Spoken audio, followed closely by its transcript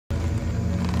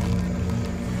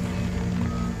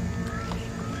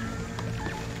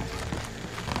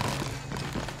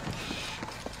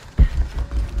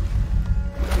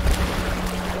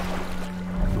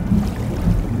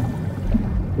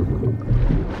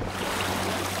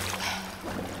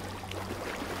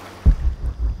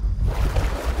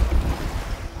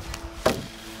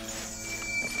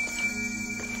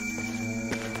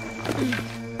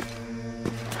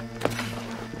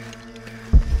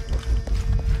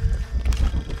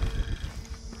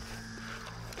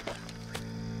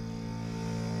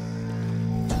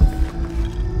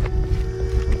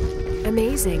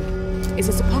using is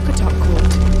a Sepokatop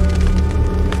cord.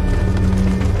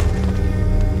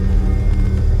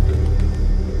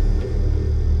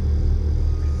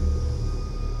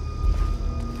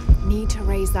 Need to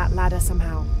raise that ladder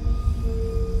somehow.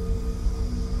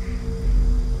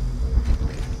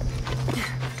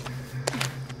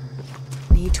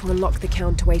 Need to unlock the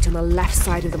counterweight on the left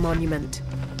side of the monument.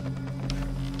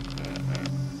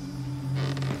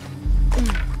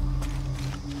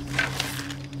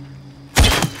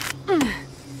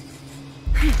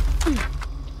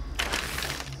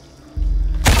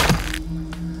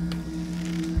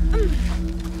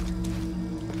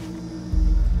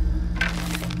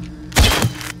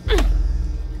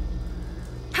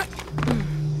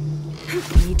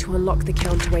 Need to unlock the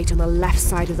counterweight on the left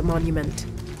side of the monument.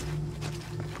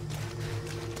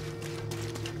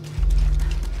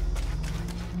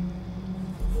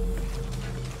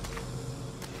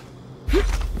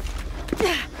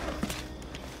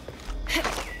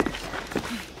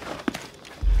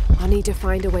 I'll need to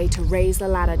find a way to raise the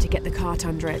ladder to get the cart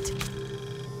under it.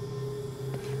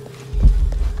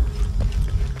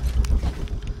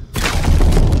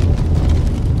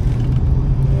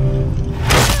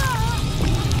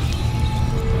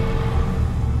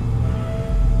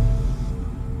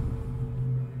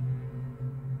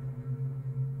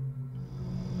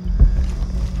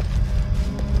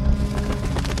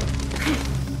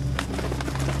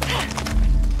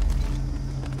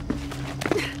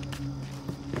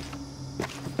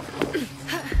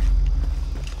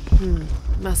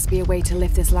 Must be a way to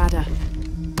lift this ladder.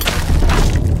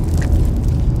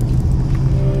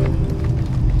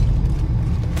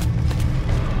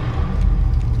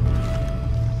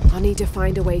 I'll need to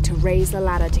find a way to raise the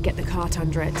ladder to get the cart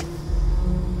under it.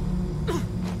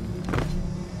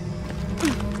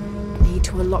 Need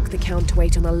to unlock the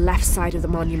counterweight on the left side of the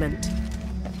monument.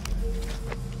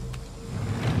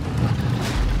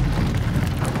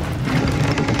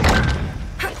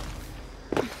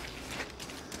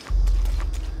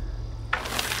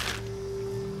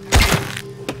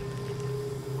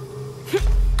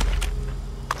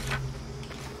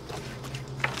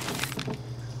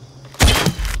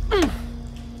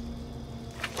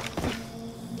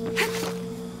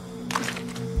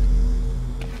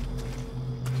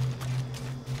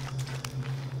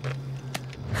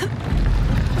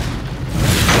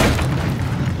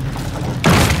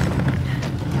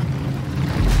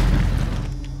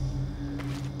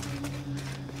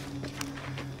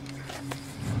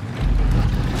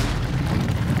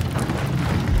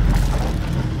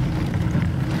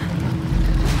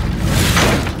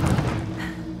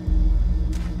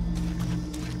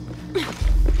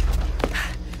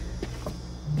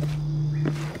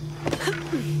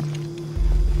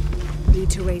 Need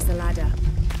to raise the ladder.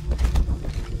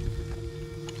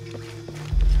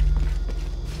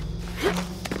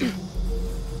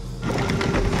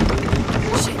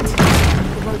 Shit,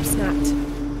 the rope snapped.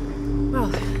 Well,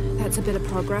 that's a bit of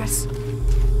progress.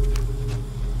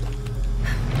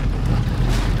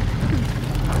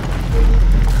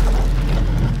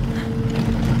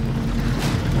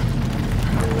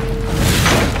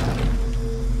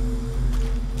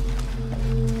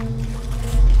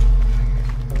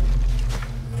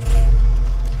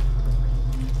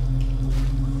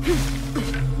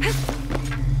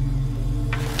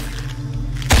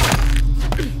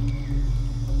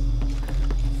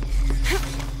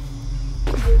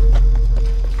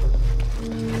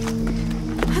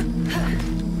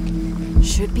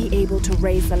 Should be able to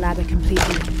raise the ladder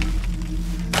completely.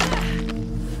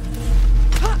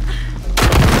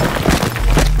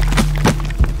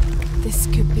 This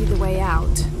could be the way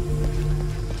out.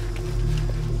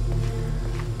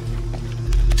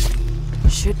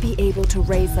 Should be able to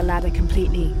raise the ladder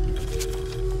completely.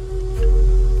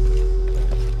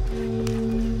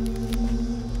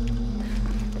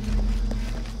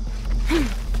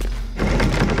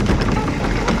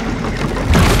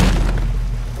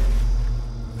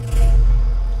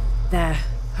 There.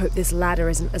 Hope this ladder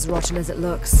isn't as rotten as it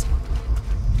looks.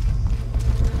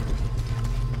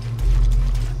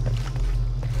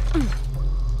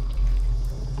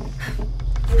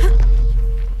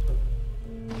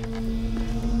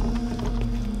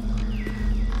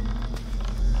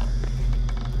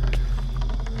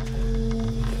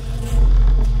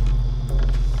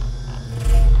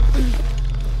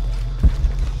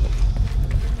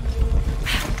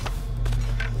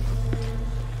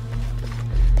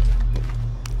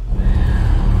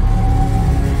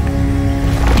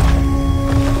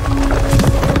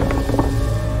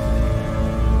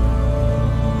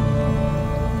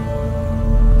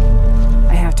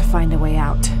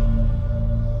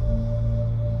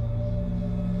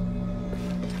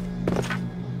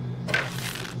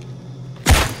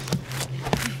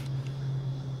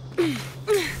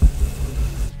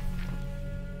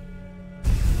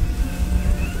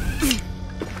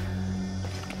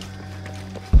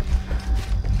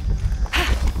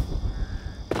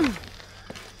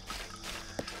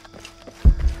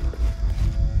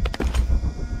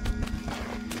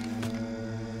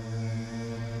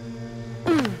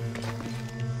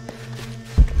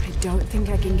 don't think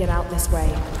I can get out this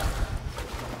way.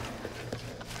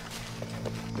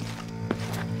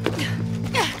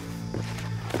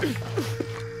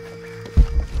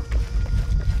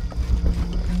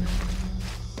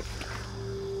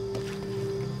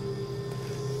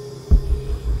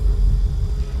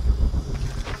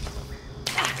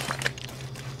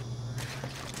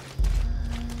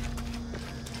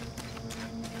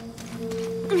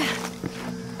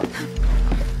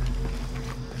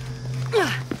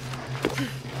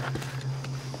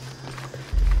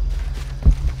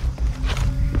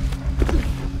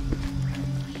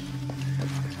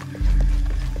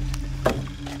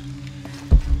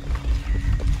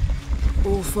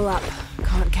 All full up.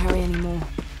 Can't carry anymore.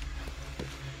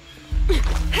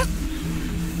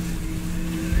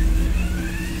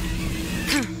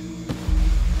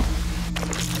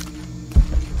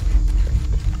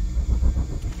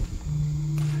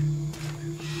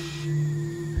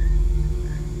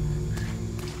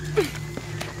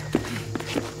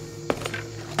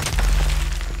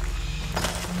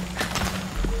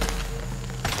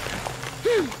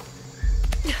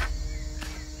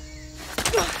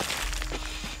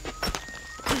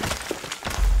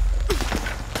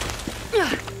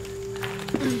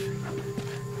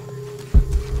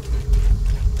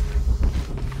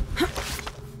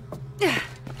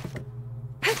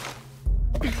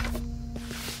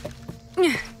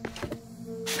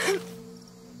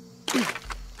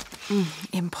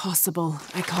 Impossible.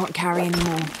 I can't carry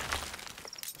anymore.